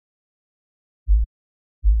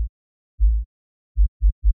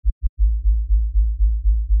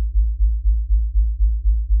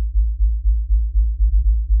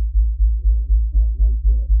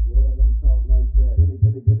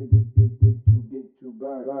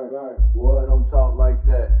Boy, don't talk like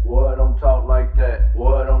that. Boy, don't talk like that.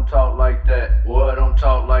 Boy, don't talk like that. Boy, don't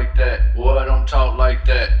talk like that. Boy, don't talk like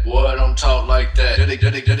that. Boy, don't talk like that. Get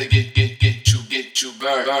you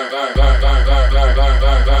burn. Did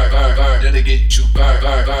it get you burn? Did it get you burn? Get you burn? Get you burn? Get you burn? Did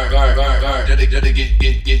it get you burn? Did it get you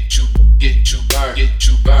burn? Did it get you burn? Get you burn? Get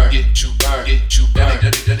you burn? Get you burn? Get you burn?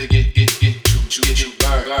 Did it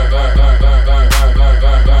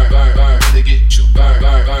get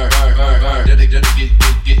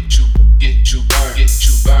you burn? Get you burn? Get you burn? Get you burn? Get you burn? Get you burn? Get you burn? Get you burn? Get you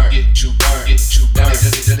burn? Did it get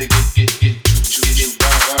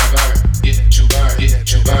you burn?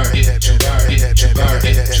 Get you burn? Get you burn? Get you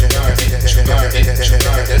burn?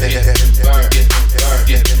 Did it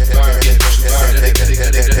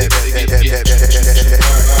get you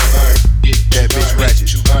burn? That bitch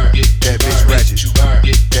ratchet, that bitch ratchet, that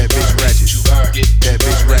bitch ratchet, that bitch ratchet, that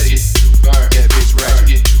bitch ratchet, that bitch ratchet, that bitch ratchet,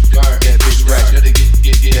 that bitch ratchet, that bitch ratchet, that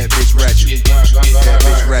bitch ratchet, that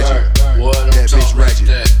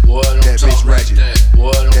bitch ratchet, that bitch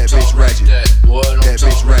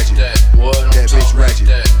ratchet, that bitch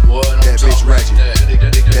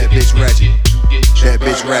ratchet,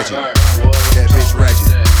 that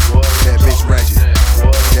bitch ratchet, that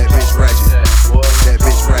bitch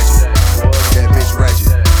ratchet, that bitch ratchet, that bitch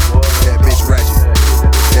ratchet, that bitch ratchet,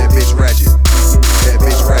 that bitch ratchet, that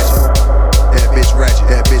bitch ratchet. That bitch ratchet,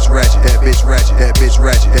 that bitch ratchet, that bitch ratchet, that bitch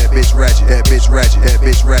ratchet, that bitch ratchet, that bitch ratchet, that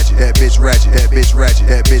bitch ratchet, that bitch ratchet, that bitch ratchet, that bitch ratchet, that bitch ratchet,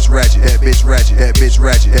 that bitch ratchet, that bitch ratchet, that bitch ratchet, that bitch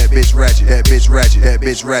ratchet, that bitch ratchet, that bitch ratchet, that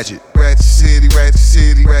bitch ratchet. Ratchet city, ratchet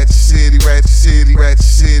city, ratchet city, ratchet city, ratchet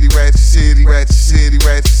city, ratchet city, ratchet city,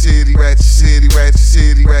 ratchet city, ratchet city, ratchet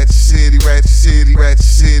city, ratchet city, ratchet city, ratchet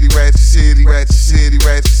city, ratchet city, ratchet city,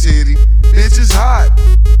 ratchet city. Bitch is hot,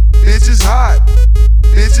 bitch is hot,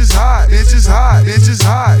 bitch is hot, bitch is hot, bitch is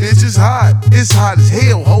hot, bitch is hot. It's hot as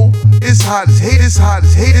hell, ho. It's hot as hate, it's hot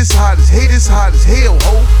as hate, it's hot as hate, it's hot as hell,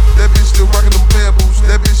 ho. That bitch still rockin' them bamboos,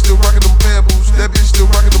 that bitch still rockin' them bamboos, that bitch still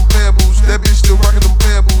rockin' them bamboos, that bitch still rockin' them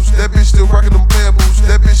bamboos, that bitch still rockin' them bamboos,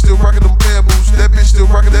 that bitch still rockin' them bamboos, that bitch still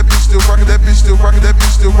rockin', that bitch still rockin', that bitch still rockin', that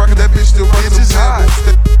bitch still rockin', that bitch still rockin'. Bitch is hot,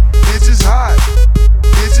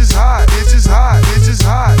 bitch is hot, bitch is hot, bitch is hot, bitch is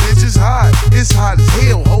hot, bitch is hot. It's hot as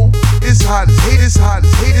hell, ho. It's hot as hate, it's hot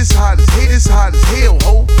as hate, it's hot as hate, it's hot as hell,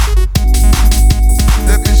 ho.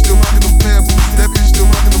 That bitch still rockin' them bamboos, that bitch still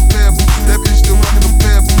rockin' them bamboos, that bitch still rockin' them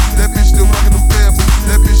bamboos, that bitch still rockin' them bamboos,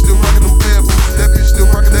 that bitch still rockin' them bamboos, that bitch still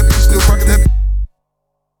rockin', that bitch still rockin', that bitch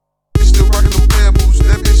still rockin' them bamboos,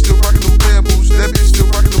 that bitch still rockin' them bamboos, that bitch still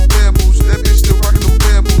rockin' them bamboos, that bitch still rockin' them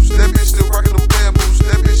bamboos, that bitch still rockin' them bamboos,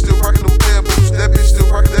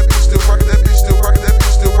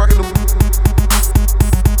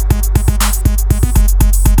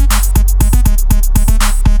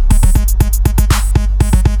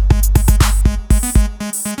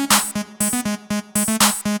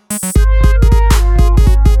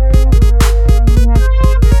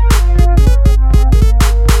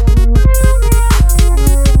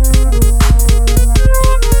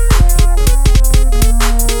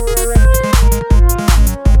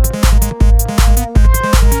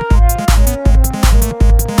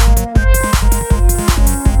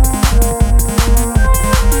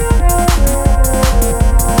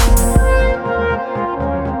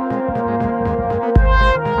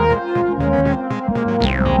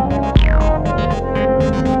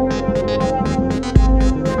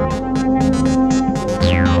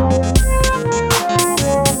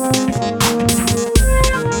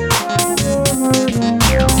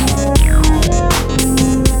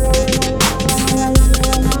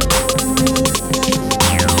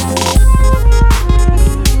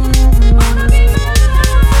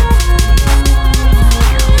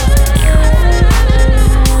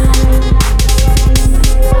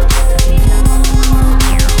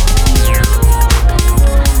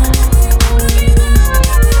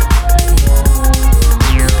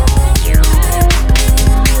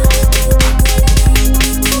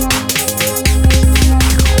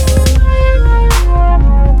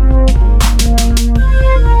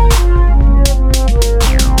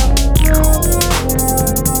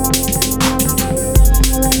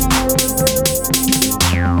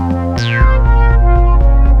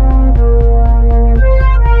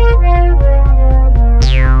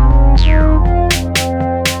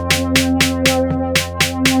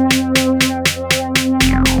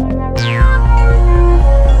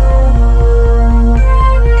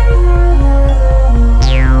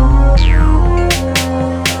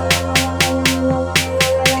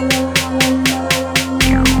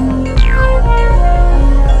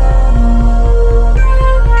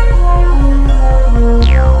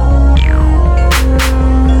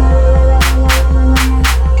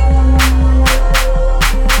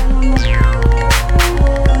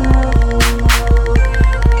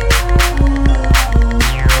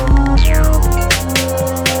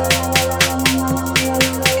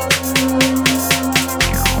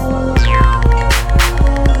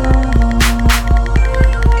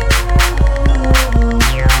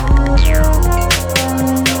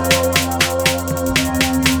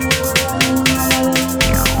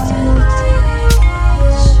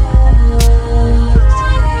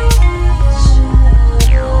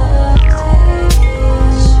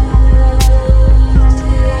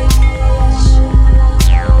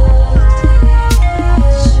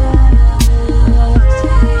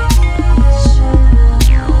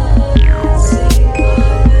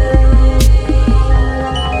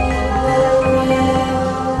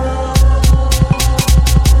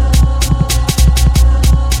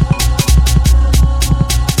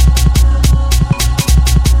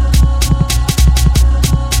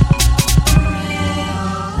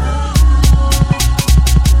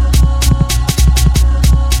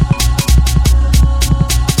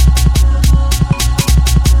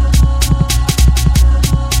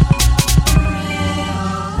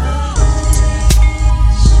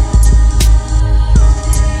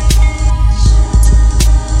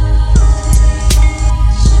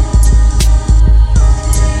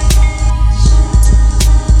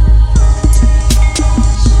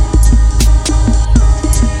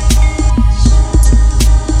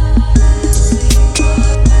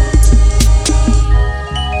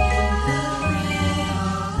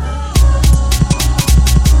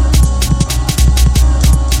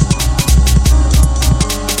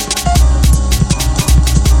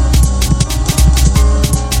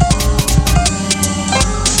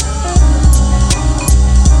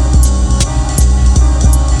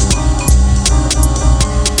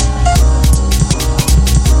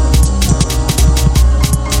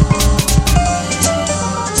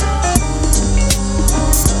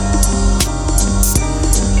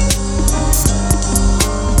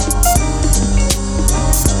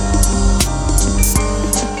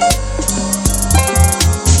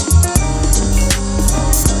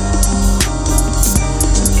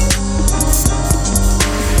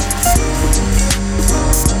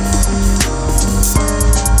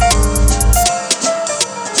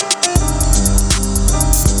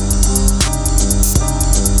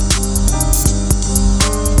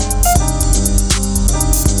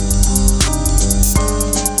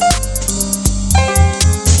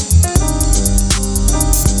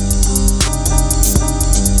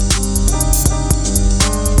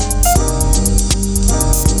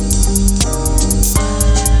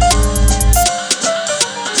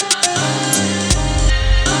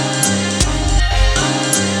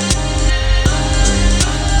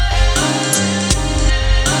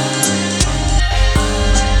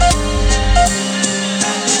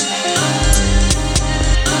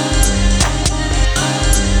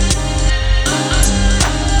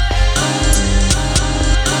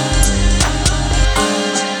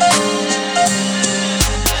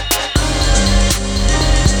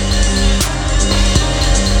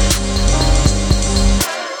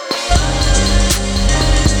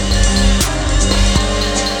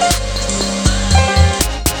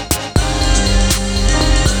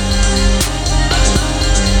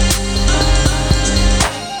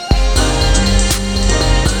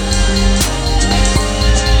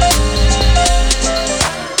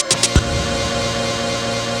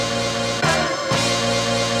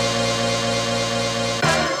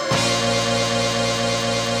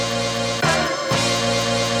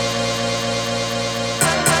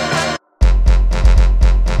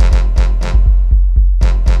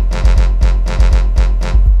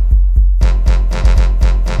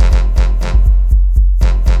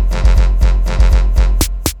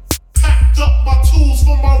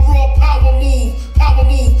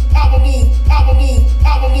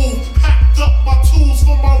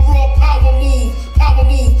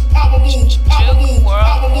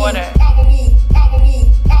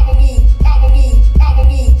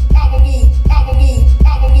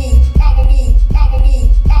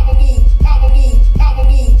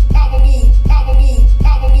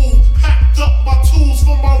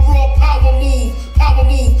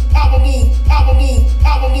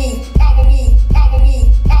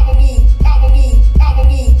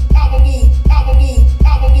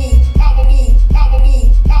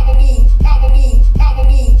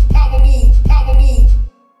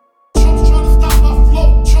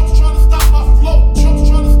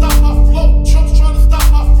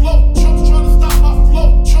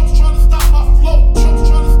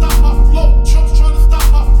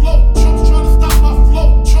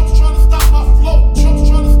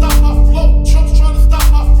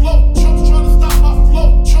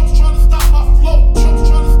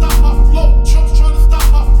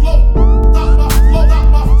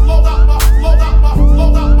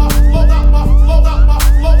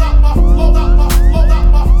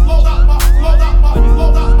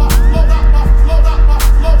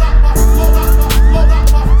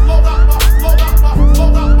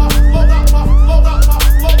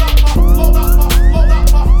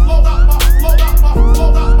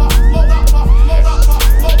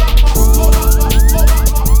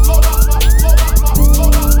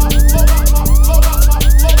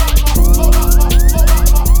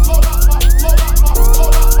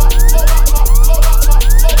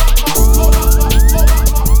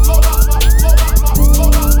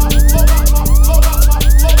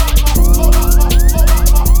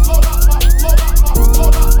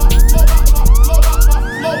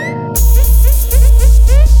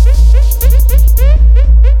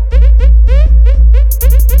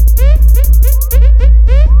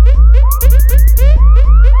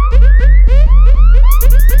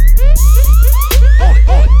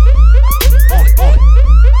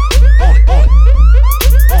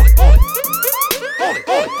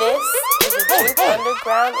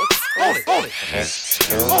 Underground exclusive.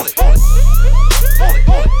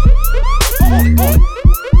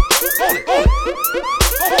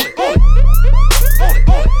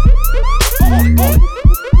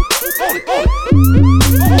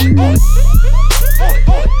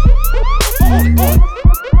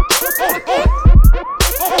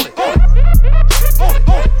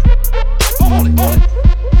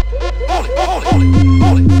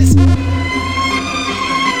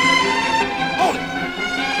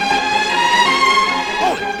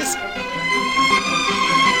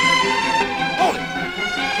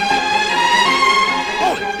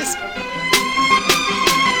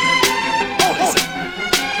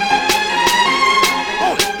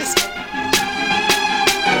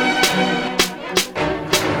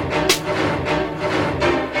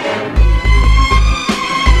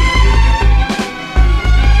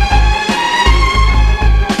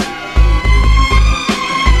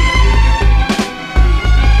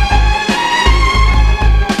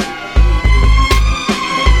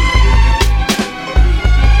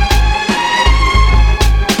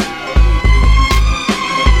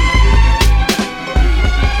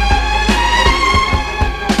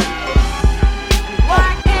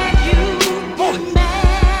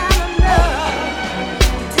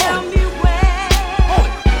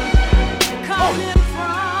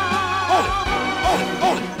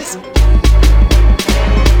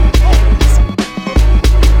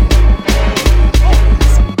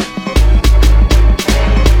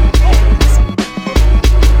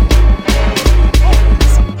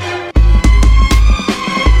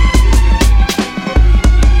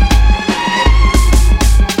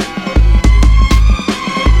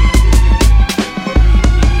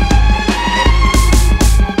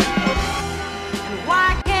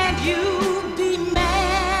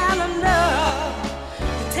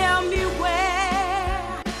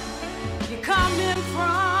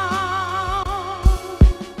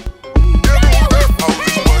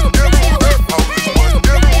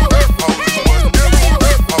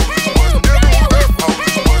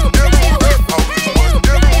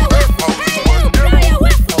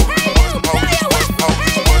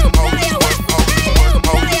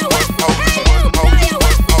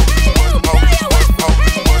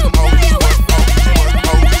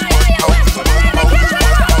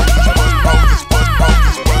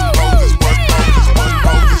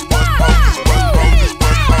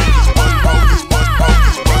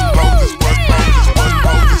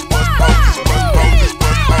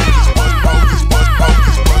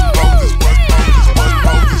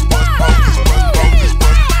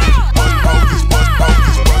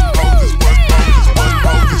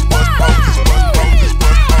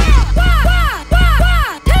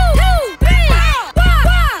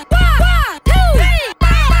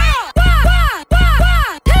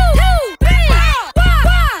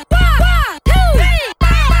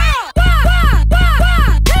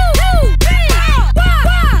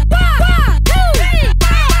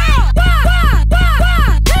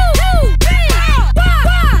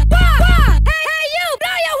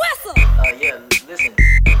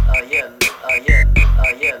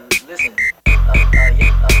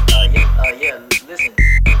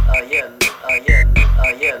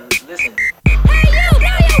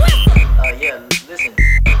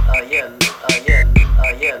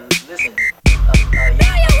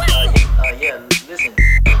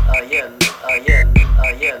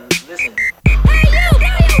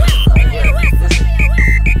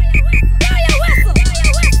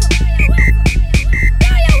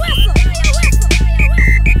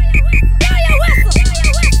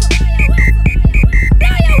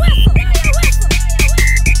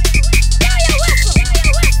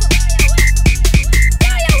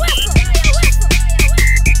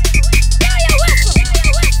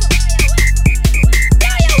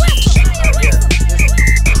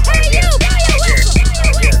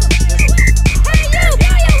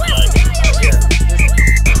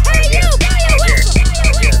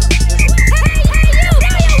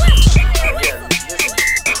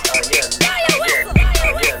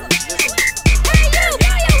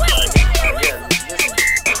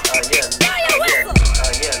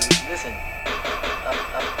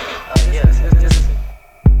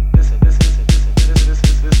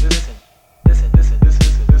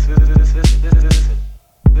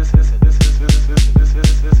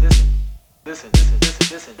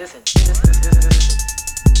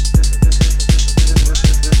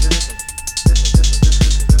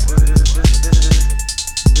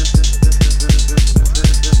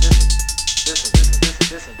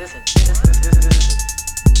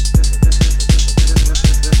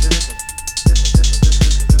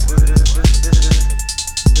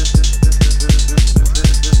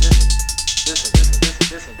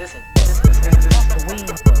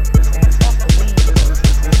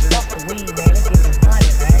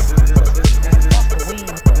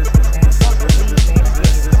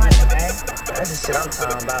 That's the shit I'm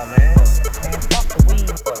talking about, man. Man, fuck the weed.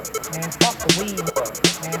 Man, fuck the weed.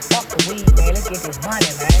 Man, fuck the weed, man. Let's get this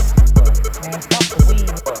money, man. Man, fuck the weed.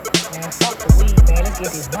 Man, fuck the weed, man. Let's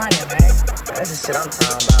get this money, man. That's the shit I'm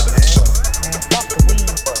talking about, man. Man, fuck the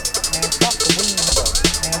weed. Man, fuck the weed.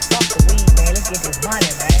 Man, fuck the weed, man. Let's get this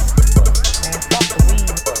money, man. Man, fuck the weed.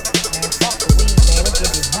 Man, fuck the weed, man. Let's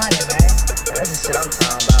get this money, man. That's the shit I'm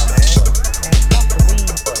talking about, man. Man, fuck the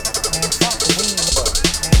weed. Man, fuck the weed.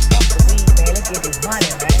 Man, fuck the weed, man. Let's get this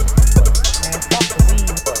money, man. Man, fuck the weed.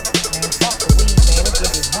 Man, fuck the weed, man. Let's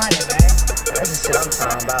get this money, man. That's the shit I'm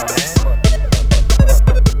talking about, man.